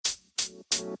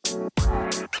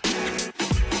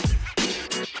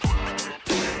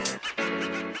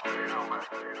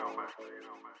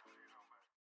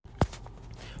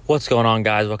What's going on,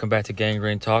 guys? Welcome back to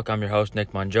Gangrene Talk. I'm your host,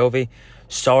 Nick Monjovi.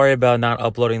 Sorry about not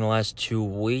uploading the last 2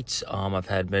 weeks. I've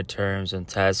had midterms and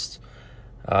tests.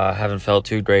 Haven't felt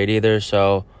too great either,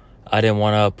 so I didn't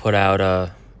want to put out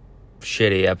a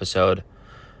shitty episode.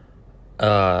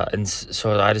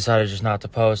 So I decided just not to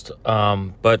post.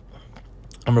 But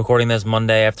I'm recording this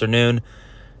Monday afternoon.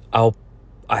 I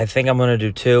think I'm going to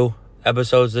do 2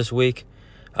 episodes this week.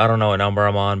 I don't know what number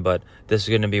I'm on, but this is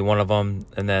going to be one of them,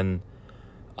 and then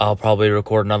I'll probably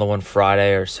record another one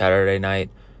Friday or Saturday night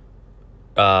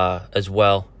as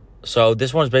well. So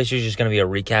this one's basically just going to be a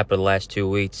recap of the last 2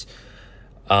 weeks.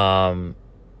 3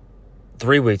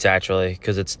 weeks, actually,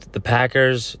 because it's the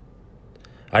Packers.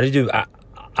 I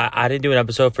didn't do an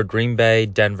episode for Green Bay,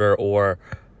 Denver, or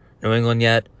New England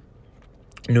yet.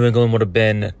 New England would have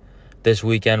been this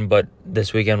weekend, but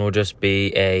this weekend will just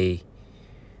be a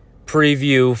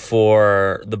preview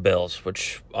for the Bills,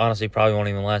 which honestly probably won't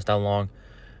even last that long.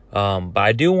 But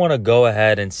I do want to go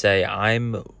ahead and say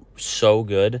I'm so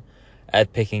good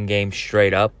at picking games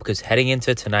straight up, because heading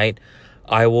into tonight,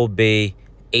 I will be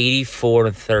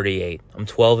 84-38. I'm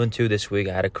 12-2 this week.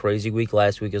 I had a crazy week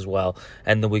last week as well,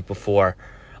 and the week before.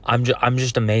 I'm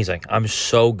just amazing. I'm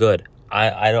so good.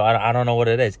 I don't know what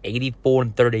it is.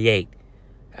 84-38.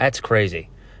 That's crazy.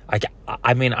 I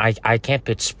can't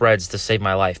pitch spreads to save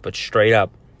my life, but straight up,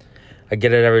 I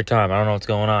get it every time. I don't know what's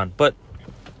going on, but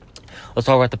let's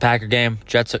talk about the Packer game.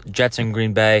 Jets in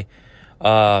Green Bay.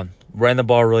 Ran the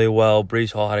ball really well.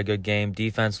 Breece Hall had a good game.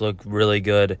 Defense looked really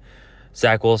good.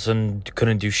 Zach Wilson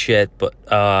couldn't do shit,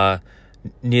 but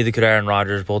neither could Aaron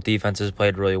Rodgers. Both defenses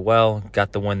played really well.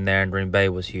 Got the win there, and Green Bay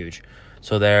was huge.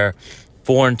 So they're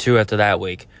 4-2 after that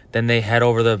week. Then they head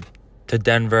over to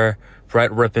Denver.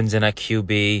 Brett Rippon's in at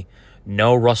QB.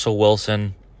 No Russell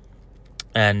Wilson.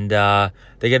 And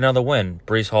they get another win.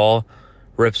 Breece Hall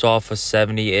rips off a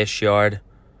 70-ish yard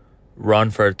run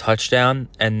for a touchdown,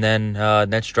 and then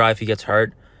next drive he gets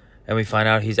hurt, and we find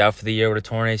out he's out for the year with a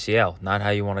torn ACL. Not how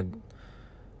you want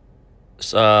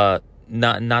to,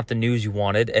 not the news you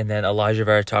wanted. And then Elijah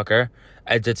Vera Tucker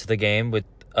exits the game with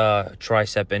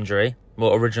tricep injury.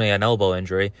 Well, originally an elbow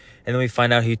injury, and then we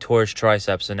find out he tore his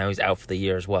triceps, and now he's out for the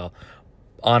year as well.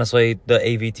 Honestly, the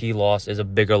AVT loss is a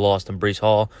bigger loss than Breece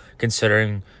Hall,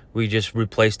 considering we just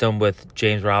replaced him with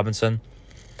James Robinson.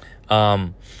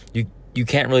 You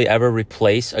can't really ever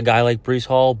replace a guy like Breece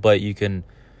Hall, but you can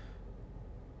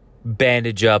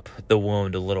bandage up the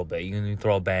wound a little bit. You can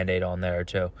throw a Band-Aid on there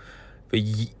too, but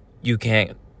you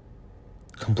can't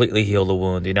completely heal the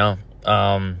wound, you know?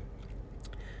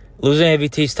 Losing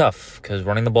AVT is tough, because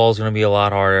running the ball is going to be a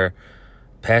lot harder.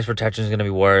 Pass protection is going to be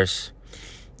worse.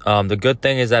 The good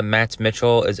thing is that Matt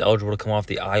Mitchell is eligible to come off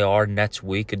the IR next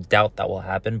week. I doubt that will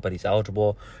happen, but he's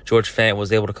eligible. George Fant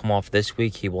was able to come off this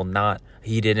week. He will not.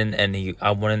 He didn't, and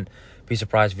I wouldn't be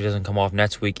surprised if he doesn't come off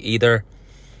next week either.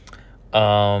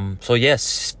 So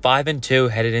yes,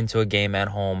 5-2 headed into a game at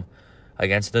home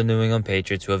against the New England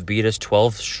Patriots, who have beat us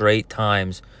 12 straight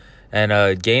times, and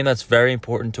a game that's very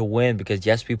important to win, because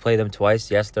yes, we play them twice.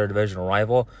 Yes, they're a divisional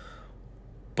rival,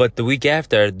 but the week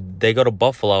after they go to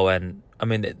Buffalo, and a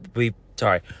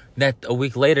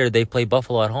week later, they play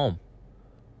Buffalo at home.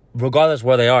 Regardless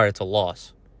where they are, it's a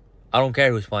loss. I don't care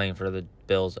who's playing for the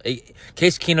Bills.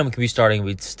 Case Keenum could be starting,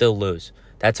 we'd still lose.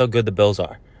 That's how good the Bills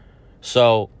are.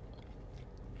 So,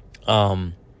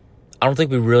 I don't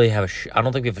think we really have I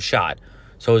don't think we have a shot.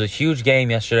 So it was a huge game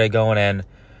yesterday going in.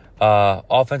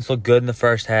 Offense looked good in the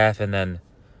first half, and then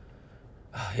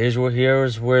here's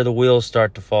where the wheels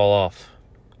start to fall off.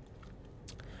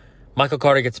 Michael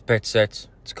Carter gets a pick six.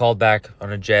 It's called back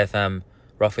on a JFM,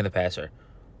 roughing the passer.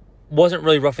 Wasn't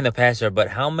really roughing the passer, but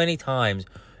how many times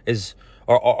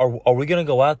are we going to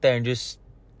go out there and just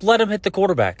let him hit the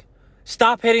quarterback?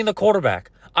 Stop hitting the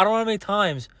quarterback. I don't know how many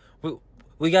times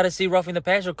we got to see roughing the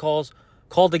passer calls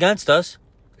called against us.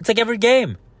 It's like every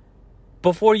game.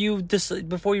 Before you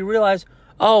realize,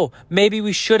 oh, maybe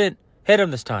we shouldn't hit him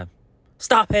this time.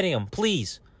 Stop hitting him,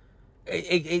 please.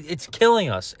 It's killing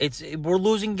us. We're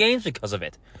losing games because of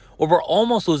it, or we're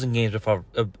almost losing games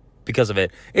because of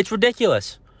it. It's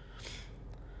ridiculous.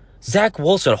 Zach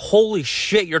Wilson, holy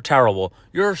shit, you're terrible.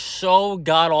 You're so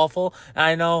god-awful. And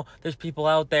I know there's people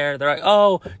out there, they're like,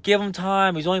 oh, give him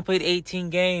time. He's only played 18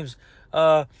 games.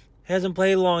 Hasn't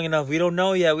played long enough. We don't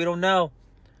know yet. We don't know.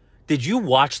 Did you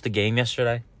watch the game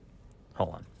yesterday?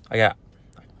 Hold on.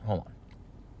 Hold on.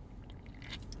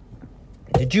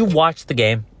 Did you watch the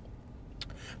game?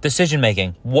 Decision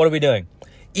making. What are we doing?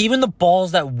 Even the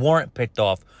balls that weren't picked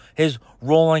off, his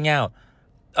rolling out,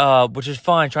 which is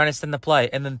fine, trying to extend the play,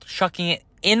 and then chucking it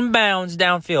inbounds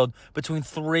downfield between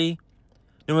 3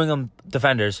 New England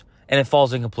defenders, and it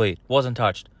falls incomplete. Wasn't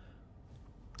touched.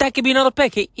 That could be another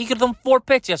pick. He could have done 4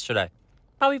 picks yesterday.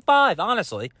 Probably 5,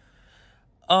 honestly.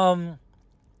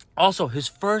 Also, his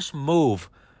first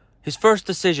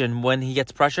decision when he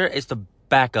gets pressure is to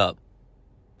back up.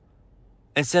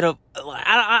 Instead of,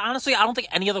 honestly, I don't think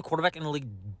any other quarterback in the league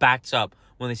backs up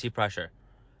when they see pressure.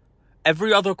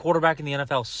 Every other quarterback in the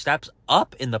NFL steps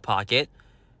up in the pocket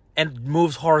and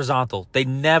moves horizontal. They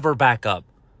never back up.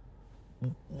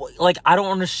 Like, I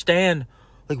don't understand.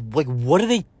 Like what do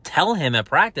they tell him at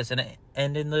practice and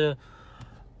in the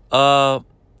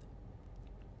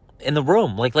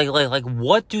room? Like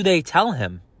what do they tell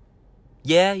him?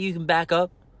 Yeah, you can back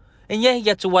up, and yeah, he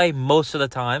gets away most of the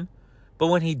time. But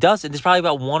when he doesn't, there's probably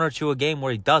about 1 or 2 a game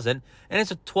where he doesn't, and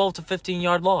it's a 12 to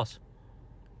 15-yard loss.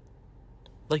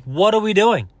 Like, what are we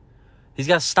doing? He's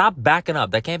got to stop backing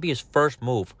up. That can't be his first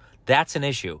move. That's an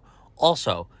issue.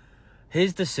 Also,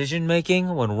 his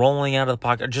decision-making when rolling out of the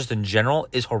pocket, just in general,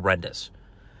 is horrendous.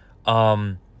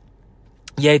 Yeah,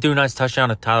 he threw a nice touchdown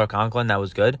to Tyler Conklin. That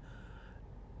was good.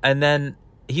 And then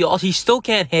he still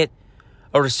can't hit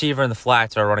a receiver in the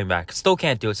flats or a running back. Still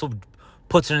can't do it. Still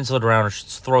puts it into the ground or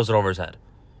throws it over his head.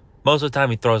 Most of the time,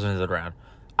 he throws it into the ground.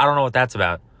 I don't know what that's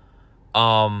about.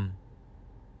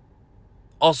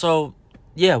 Also,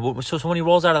 yeah, so when he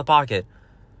rolls out of the pocket,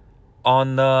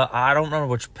 on the, I don't remember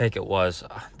which pick it was.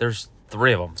 There's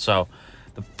 3 of them. So,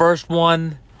 the first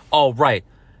one,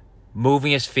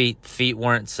 moving his feet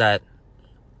weren't set.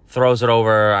 Throws it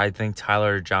over, I think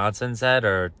Tyler Johnson said,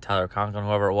 or Tyler Conklin,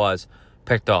 whoever it was,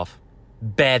 picked off.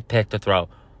 Bad pick to throw.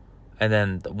 And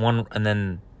then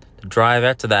the drive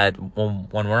after that, when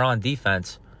we're on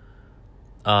defense,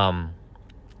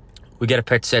 we get a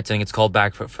pick 6 and it's called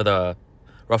back for the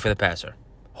roughing the passer.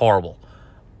 Horrible.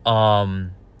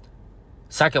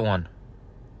 Second one,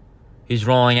 he's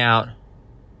rolling out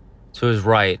to his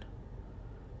right,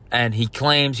 and he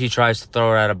claims he tries to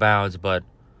throw it out of bounds, but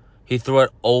he threw it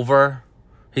over.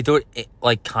 He threw it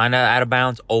like kind of out of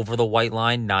bounds over the white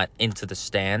line, not into the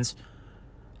stands.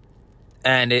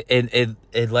 And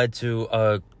it led to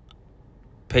a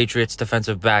Patriots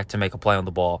defensive back to make a play on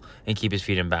the ball and keep his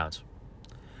feet in bounds.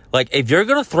 Like, if you're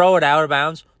going to throw it out of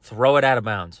bounds, throw it out of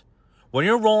bounds. When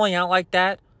you're rolling out like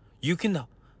that, you can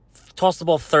toss the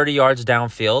ball 30 yards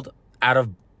downfield out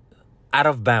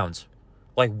of bounds.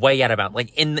 Like, way out of bounds.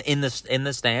 Like, in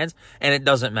the stands, and it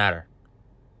doesn't matter.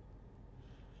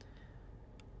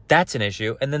 That's an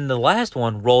issue. And then the last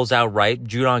one rolls out right.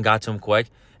 Judon got to him quick.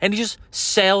 And he just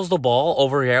sails the ball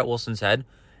over here at Wilson's head.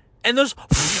 And there's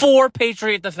 4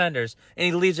 Patriot defenders. And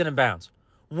he leaves it in bounds.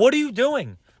 What are you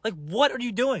doing? Like, what are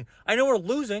you doing? I know we're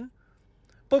losing.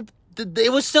 But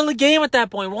it was still a game at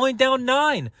that point. We're only down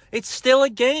 9. It's still a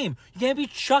game. You can't be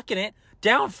chucking it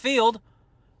downfield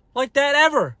like that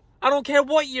ever. I don't care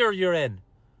what year you're in.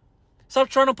 Stop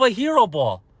trying to play hero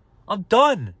ball. I'm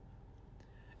done.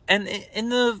 And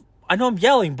I know I'm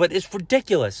yelling, but it's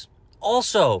ridiculous.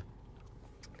 Also,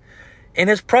 in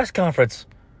his press conference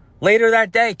later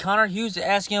that day, Connor Hughes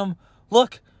asking him,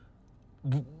 look,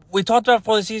 we talked about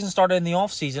before the season started in the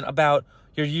offseason about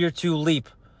your year 2 leap,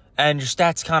 and your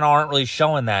stats kind of aren't really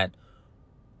showing that.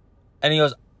 And he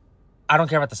goes, I don't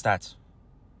care about the stats.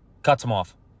 Cuts him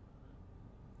off.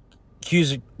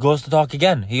 Hughes goes to talk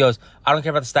again. He goes, I don't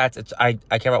care about the stats.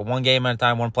 I care about one game at a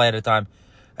time, one play at a time.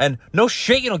 And no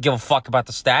shit, you don't give a fuck about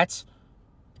the stats.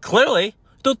 Clearly,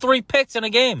 threw 3 picks in a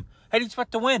game. How do you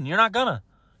expect to win? You're not gonna.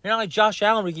 You're not like Josh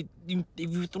Allen. If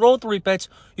you throw 3 picks,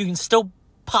 you can still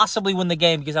possibly win the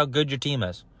game because how good your team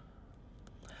is.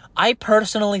 I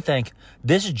personally think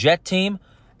this Jet team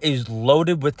is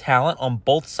loaded with talent on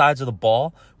both sides of the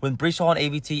ball. When Breece Hall and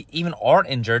AVT even aren't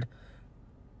injured,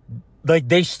 like,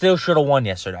 they still should have won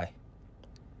yesterday.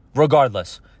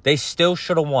 Regardless, they still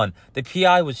should have won. The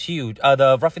PI was huge.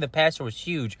 The roughing the passer was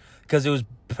huge because it was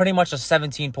pretty much a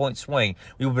 17-point swing.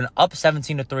 We would have been up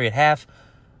 17-3 at half,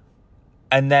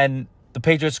 and then the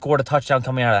Patriots scored a touchdown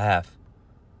coming out of the half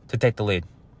to take the lead.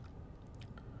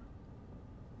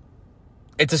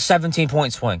 It's a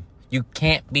 17-point swing. You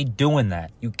can't be doing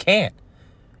that. You can't.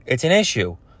 It's an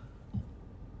issue.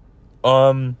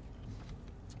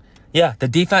 Yeah, the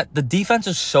defense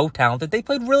is so talented. They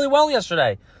played really well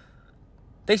yesterday.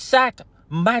 They sacked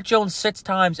Matt Jones 6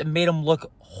 times and made him look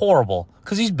horrible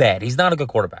because he's bad. He's not a good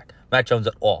quarterback, Matt Jones,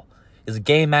 at all. He's a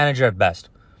game manager at best.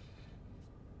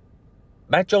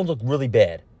 Matt Jones looked really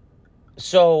bad.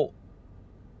 So,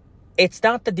 it's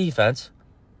not the defense.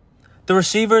 The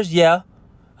receivers, yeah.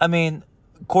 I mean,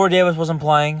 Corey Davis wasn't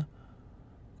playing.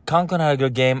 Conklin had a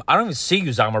good game. I don't even see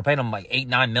Uzomah. We're paying him like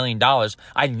 $8-9 million.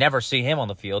 I never see him on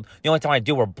the field. The only time I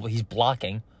do, he's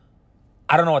blocking.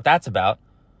 I don't know what that's about.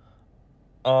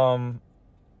 Garrett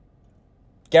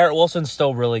Wilson's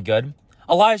still really good.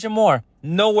 Elijah Moore,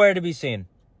 nowhere to be seen.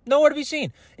 Nowhere to be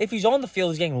seen. If he's on the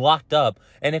field, he's getting locked up.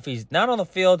 And if he's not on the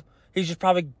field, he's just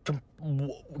probably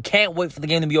can't wait for the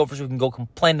game to be over so he can go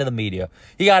complain to the media.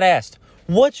 He got asked,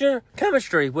 what's your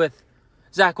chemistry with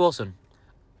Zach Wilson?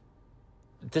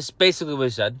 This is basically what he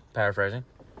said, paraphrasing.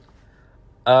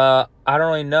 I don't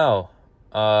really know.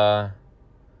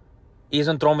 He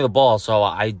hasn't thrown me the ball, so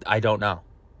I don't know.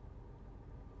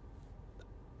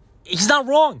 He's not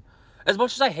wrong. As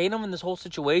much as I hate him in this whole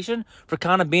situation for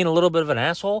kind of being a little bit of an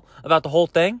asshole about the whole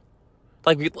thing,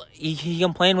 like he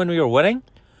complained when we were winning,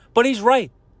 but he's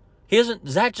right.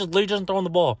 Zach just literally doesn't throw him the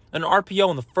ball. An RPO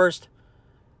in the first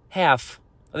half,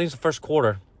 I think it's the first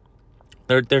quarter.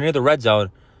 They're near the red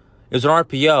zone. It was an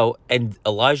RPO, and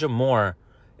Elijah Moore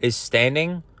is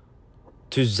standing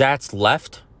to Zach's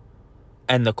left,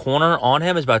 and the corner on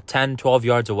him is about 10, 12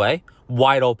 yards away,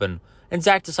 wide open. And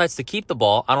Zach decides to keep the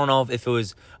ball. I don't know if it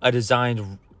was a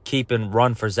designed keep and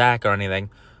run for Zach or anything,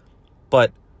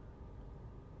 but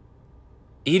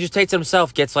he just takes it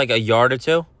himself, gets like a yard or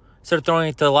two, instead of throwing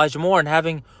it to Elijah Moore and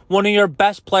having one of your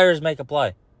best players make a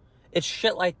play. It's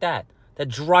shit like that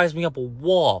drives me up a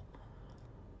wall.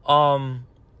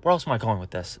 Where else am I going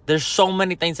with this? There's so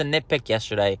many things to nitpick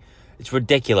yesterday. It's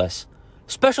ridiculous.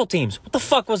 Special teams. What the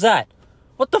fuck was that?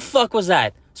 What the fuck was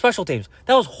that? Special teams.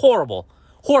 That was horrible.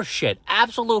 Horse shit.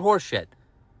 Absolute horse shit.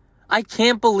 I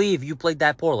can't believe you played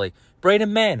that poorly.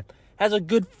 Braden Mann has a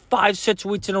good 5-6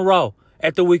 weeks in a row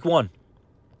after week 1.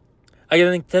 I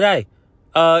think today,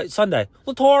 Sunday,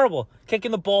 looked horrible.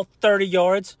 Kicking the ball 30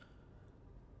 yards.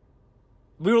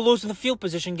 We were losing the field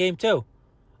position game too.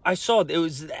 I saw it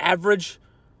was the average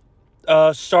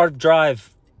start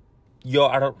drive.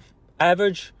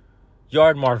 Average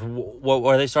yard mark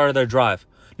where they started their drive.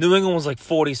 New England was like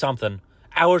 40-something.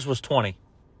 Ours was 20.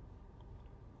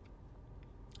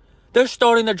 They're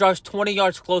starting their drives 20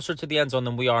 yards closer to the end zone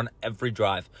than we are on every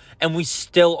drive. And we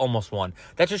still almost won.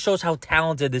 That just shows how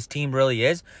talented this team really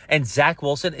is. And Zach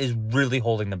Wilson is really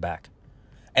holding them back.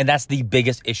 And that's the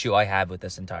biggest issue I have with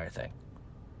this entire thing.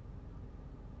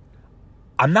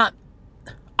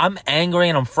 I'm angry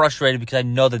and I'm frustrated because I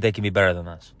know that they can be better than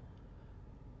this.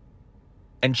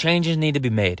 And changes need to be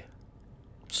made.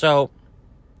 So,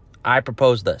 I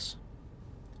propose this.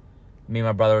 Me and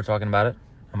my brother were talking about it.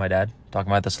 And my dad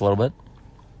talking about this a little bit.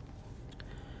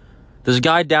 There's a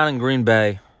guy down in Green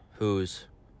Bay who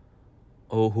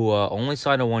only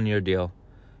signed a 1-year deal.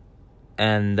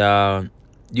 And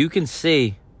you can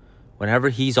see whenever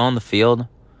he's on the field,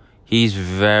 he's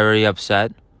very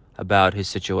upset about his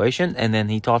situation. And then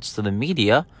he talks to the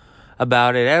media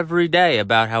about it every day,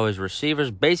 about how his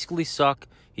receivers basically suck.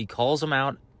 He calls them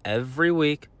out every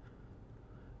week.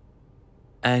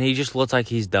 And he just looks like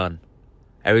he's done.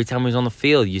 Every time he's on the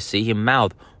field, you see him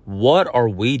mouth, "What are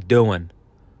we doing?"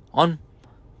 on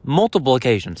multiple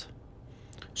occasions.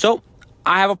 So,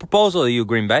 I have a proposal to you,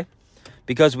 Green Bay,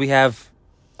 because we have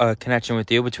a connection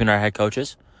with you between our head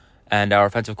coaches and our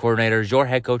offensive coordinator is your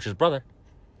head coach's brother.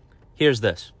 Here's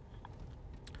this.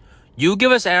 You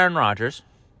give us Aaron Rodgers,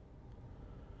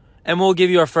 and we'll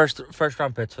give you our first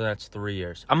round pick for the next 3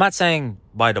 years. I'm not saying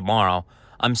by tomorrow.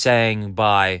 I'm saying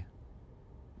by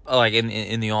like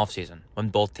in the offseason when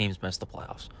both teams miss the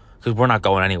playoffs. Because we're not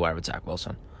going anywhere with Zach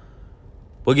Wilson.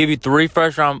 We'll give you 3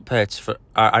 first-round picks for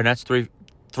our next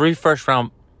three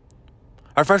first-round...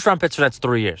 Our first-round picks for the next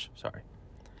 3 years. Sorry.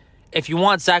 If you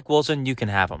want Zach Wilson, you can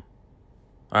have him.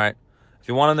 All right? If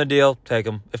you want him the deal, take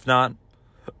him. If not,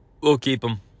 we'll keep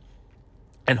him.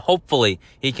 And hopefully,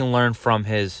 he can learn from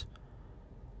his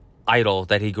idol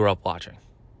that he grew up watching.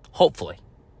 Hopefully.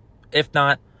 If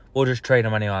not, we'll just trade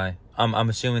him anyway. I'm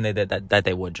assuming that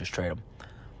they would just trade him.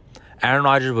 Aaron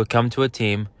Rodgers would come to a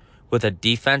team with a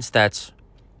defense that's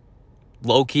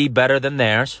low-key better than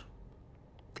theirs.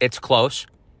 It's close.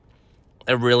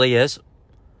 It really is.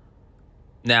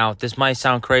 Now, this might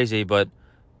sound crazy, but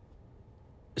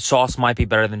Sauce might be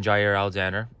better than Jair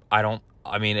Alexander. I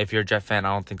mean, if you're a Jet fan,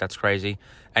 I don't think that's crazy.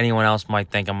 Anyone else might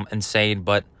think I'm insane,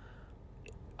 but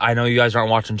I know you guys aren't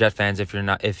watching Jet fans if you're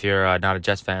not a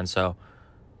Jets fan, so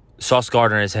Sauce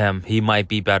Gardner is him. He might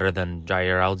be better than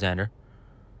Jair Alexander.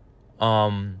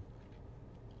 Our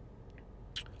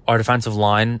defensive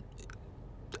line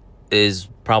is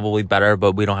probably better,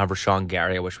 but we don't have Rashawn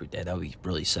Gary. I wish we did. That would be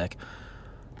really sick.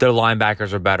 Their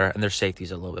linebackers are better, and their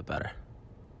safeties are a little bit better.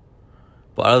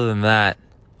 But other than that,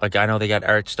 Like, I know they got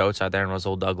Eric Stokes out there and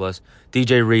Russell Douglas.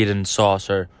 DJ Reed and Sauce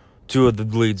are two of the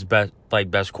league's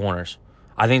best corners.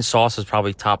 I think Sauce is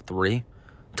probably top 3.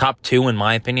 Top 2 in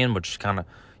my opinion, which is kind of,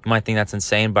 you might think that's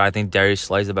insane, but I think Darius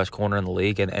Slay's the best corner in the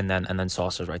league, and then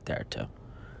Sauce is right there too.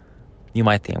 You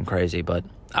might think I'm crazy, but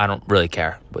I don't really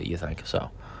care what you think. So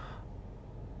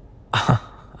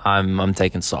I'm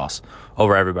taking Sauce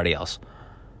over everybody else.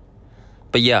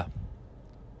 But yeah,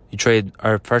 you trade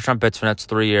our first round picks for the next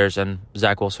 3 years, and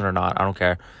Zach Wilson or not, I don't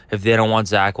care. If they don't want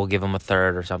Zach, we'll give him a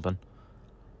third or something.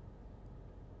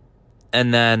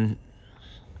 And then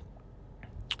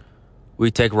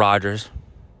we take Rodgers.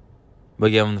 We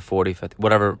give him the 40, 50,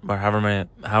 whatever,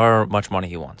 however much money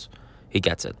he wants. He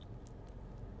gets it.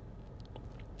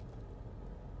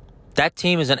 That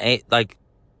team is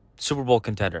Super Bowl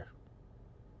contender.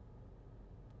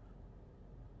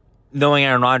 Knowing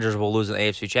Aaron Rodgers will lose an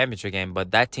AFC Championship game,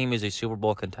 but that team is a Super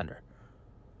Bowl contender.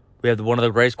 We have one of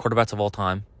the greatest quarterbacks of all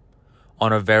time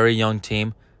on a very young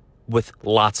team with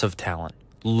lots of talent.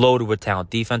 Loaded with talent.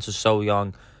 Defense is so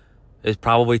young. It's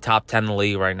probably top 10 in the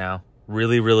league right now.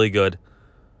 Really, really good.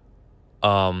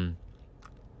 Offensive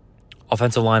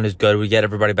line is good. We get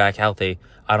everybody back healthy.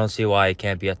 I don't see why it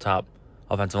can't be a top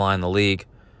offensive line in the league.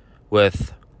 I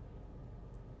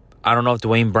don't know if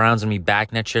Dwayne Brown's going to be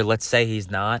back next year. Let's say he's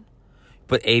not.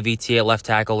 Put AVT at left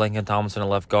tackle, Lincoln Thompson at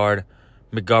left guard,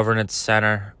 McGovern at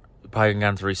center. Probably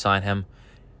going to re-sign him.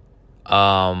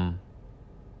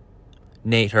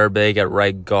 Nate Herbig at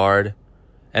right guard,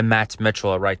 and Matt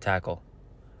Mitchell at right tackle.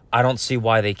 I don't see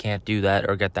why they can't do that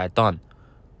or get that done.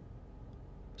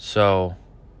 So,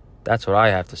 that's what I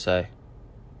have to say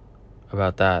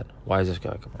about that. Why is this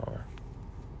guy coming over?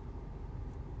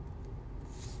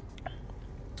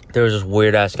 There was this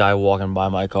weird-ass guy walking by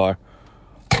my car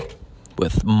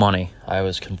with money. I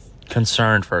was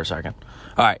concerned for a second.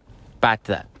 All right, back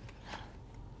to that.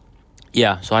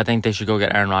 Yeah, so I think they should go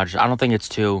get Aaron Rodgers. I don't think it's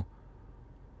too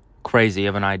crazy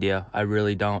of an idea. I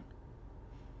really don't.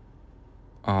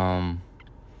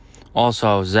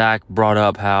 Also, Zach brought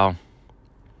up how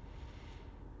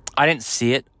I didn't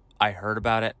see it. I heard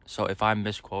about it. So if I'm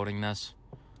misquoting this,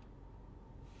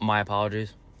 my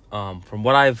apologies. From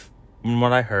what I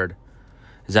heard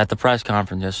is at the press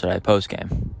conference yesterday, post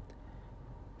game,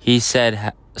 he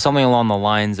said something along the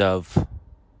lines of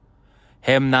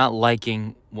him not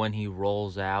liking when he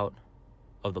rolls out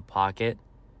of the pocket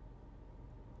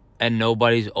and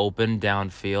nobody's open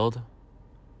downfield,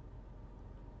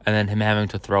 and then him having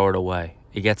to throw it away.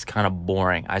 It gets kind of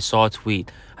boring. I saw a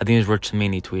tweet. I think it was Rich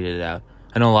Cimini tweeted it out.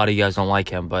 I know a lot of you guys don't like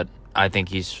him, but I think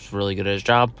he's really good at his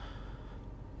job.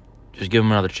 Just give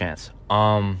him another chance.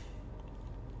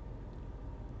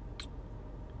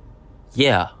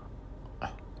 Yeah.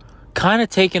 Kind of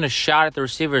taking a shot at the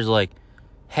receivers like,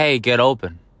 hey, get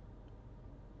open.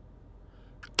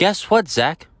 Guess what,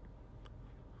 Zach?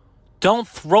 Don't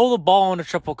throw the ball into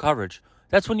triple coverage.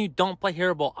 That's when you don't play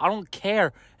hero ball. I don't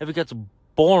care if it gets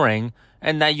boring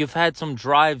and that you've had some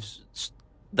drives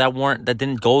that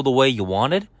didn't go the way you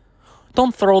wanted.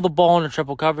 Don't throw the ball into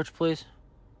triple coverage, please.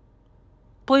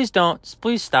 Please don't.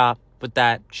 Please stop with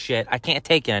that shit. I can't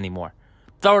take it anymore.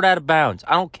 Throw it out of bounds.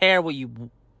 I don't care what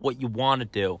you want to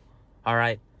do. All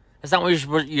right? That's not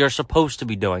what you're supposed to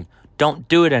be doing. Don't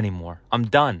do it anymore. I'm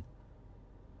done.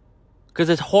 Because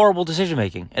it's horrible decision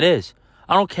making. It is.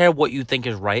 I don't care what you think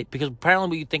is right, because apparently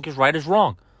what you think is right is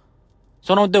wrong.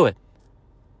 So don't do it.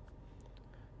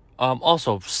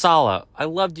 Also, Saleh, I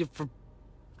loved you for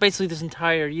basically this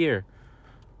entire year.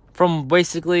 From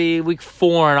basically week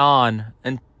 4 and on,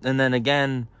 and then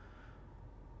again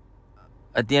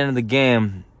at the end of the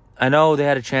game. I know they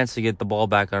had a chance to get the ball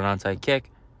back on an onside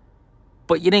kick,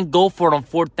 but you didn't go for it on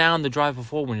 4th down the drive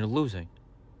before when you're losing.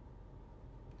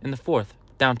 In the 4th,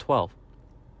 down 12.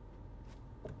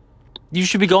 You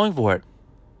should be going for it.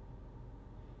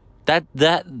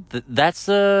 That's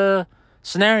the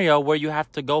scenario where you have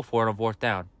to go for it on 4th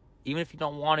down. Even if you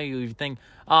don't want to, you think,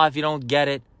 if you don't get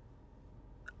it.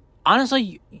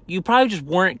 Honestly, you probably just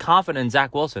weren't confident in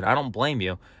Zach Wilson. I don't blame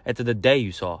you after the day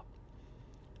you saw.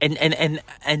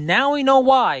 And now we know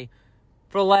why.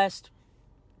 For the last,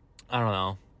 I don't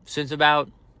know, since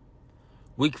about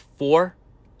week 4,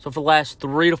 so for the last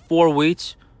 3 to 4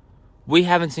 weeks, we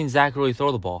haven't seen Zach really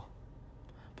throw the ball.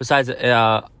 Besides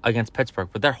against Pittsburgh,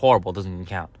 but they're horrible. Doesn't even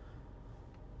count.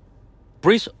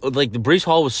 Breece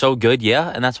Hall was so good, yeah,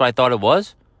 and that's what I thought it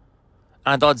was.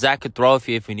 And I thought Zach could throw if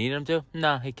he needed him to.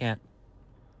 No, he can't.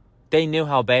 They knew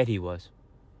how bad he was,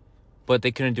 but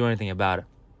they couldn't do anything about it.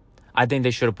 I think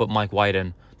they should have put Mike White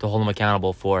in to hold him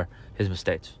accountable for his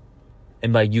mistakes.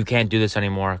 And you can't do this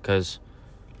anymore because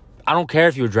I don't care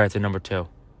if you were drafted number 2.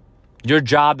 Your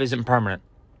job isn't permanent.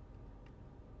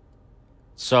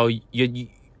 So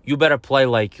you better play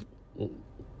like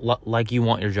you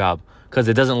want your job, because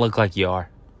it doesn't look like you are.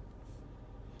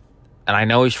 And I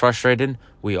know he's frustrated.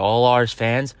 We all are as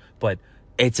fans, but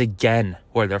it's again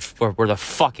where they're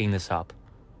fucking this up.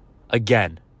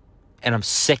 Again. And I'm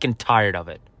sick and tired of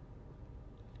it.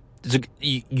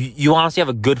 You honestly have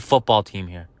a good football team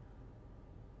here.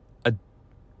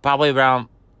 Probably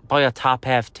a top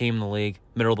half team in the league,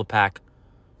 middle of the pack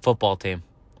football team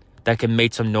that can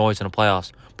make some noise in the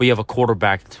playoffs. But you have a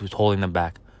quarterback who's holding them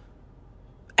back.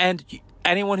 And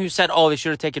anyone who said, oh, they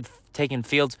should have taken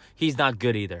Fields, he's not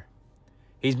good either.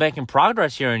 He's making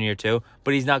progress here in year 2,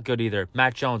 but he's not good either.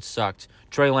 Mac Jones sucked.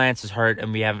 Trey Lance is hurt,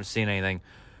 and we haven't seen anything.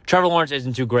 Trevor Lawrence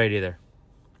isn't too great either.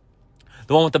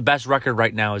 The one with the best record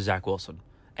right now is Zach Wilson,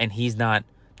 and he's not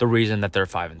the reason that they're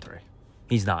 5-3.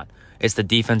 He's not. It's the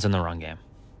defense and the run game.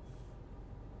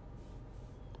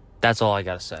 That's all I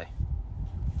got to say.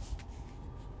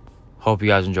 Hope you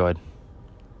guys enjoyed.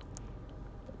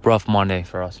 Rough Monday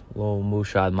for us. A little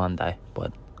Mooshad Monday,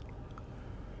 but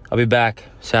I'll be back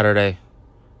Saturday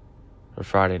or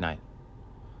Friday night.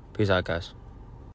 Peace out, guys.